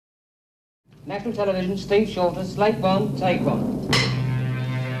National Television, Steve Shorter, slate one, take one.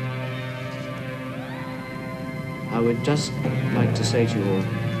 I would just like to say to you all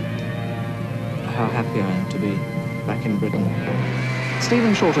how happy I am to be back in Britain.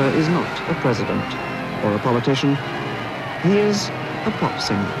 Stephen Shorter is not a president or a politician. He is a pop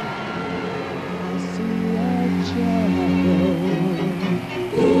singer. I see a shadow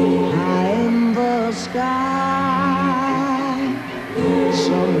high in the sky.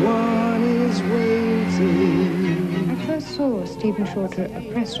 Someone is waiting. I first saw Stephen Shorter at a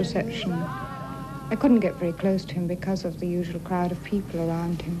press reception. I couldn't get very close to him because of the usual crowd of people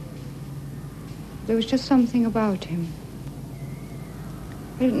around him. There was just something about him.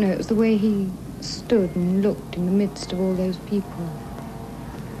 I don't know, it was the way he stood and looked in the midst of all those people.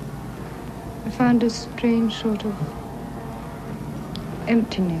 I found a strange sort of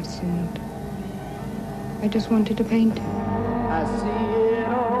emptiness, and I just wanted to paint him. I see it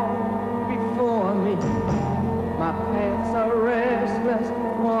all before me. My paths are restless,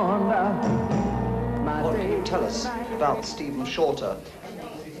 wander. What can you tell us about Stephen Shorter?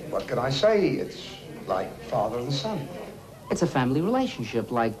 What can I say? It's like father and son. It's a family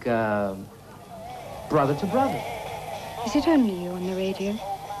relationship, like brother to brother. Is it only you on the radio?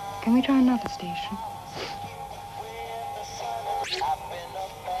 Can we try another station?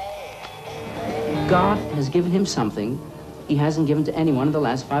 God has given him something he hasn't given to anyone in the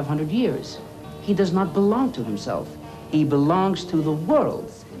last 500 years. He does not belong to himself. He belongs to the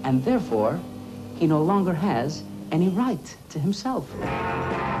world, and therefore, he no longer has any right to himself. My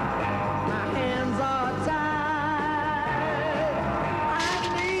hands are tied. I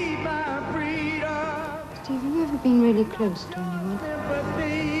need my freedom. Steve, have you ever been really close to him?